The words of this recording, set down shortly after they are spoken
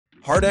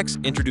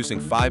Hardex introducing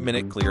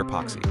 5-minute clear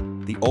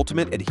epoxy, the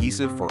ultimate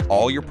adhesive for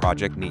all your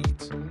project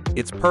needs.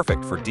 It's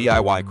perfect for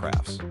DIY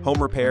crafts,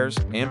 home repairs,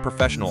 and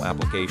professional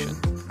application.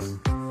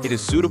 It is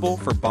suitable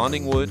for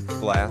bonding wood,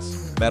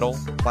 glass, metal,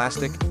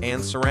 plastic,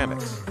 and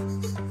ceramics.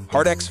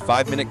 Hardex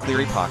 5-minute clear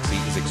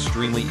epoxy is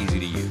extremely easy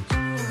to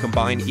use.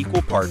 Combine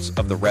equal parts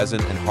of the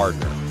resin and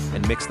hardener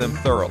and mix them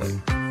thoroughly.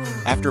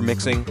 After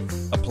mixing,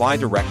 apply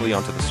directly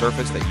onto the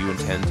surface that you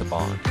intend to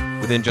bond.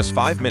 Within just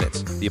 5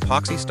 minutes, the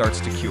epoxy starts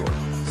to cure,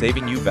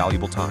 saving you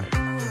valuable time.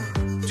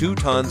 2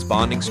 tons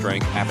bonding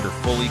strength after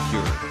fully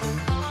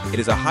cured. It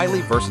is a highly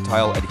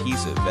versatile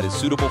adhesive that is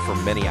suitable for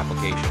many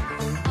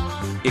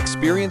applications.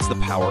 Experience the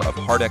power of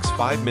Hardex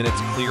 5 minutes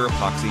clear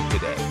epoxy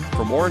today.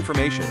 For more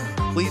information,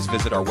 please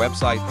visit our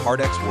website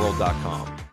hardexworld.com.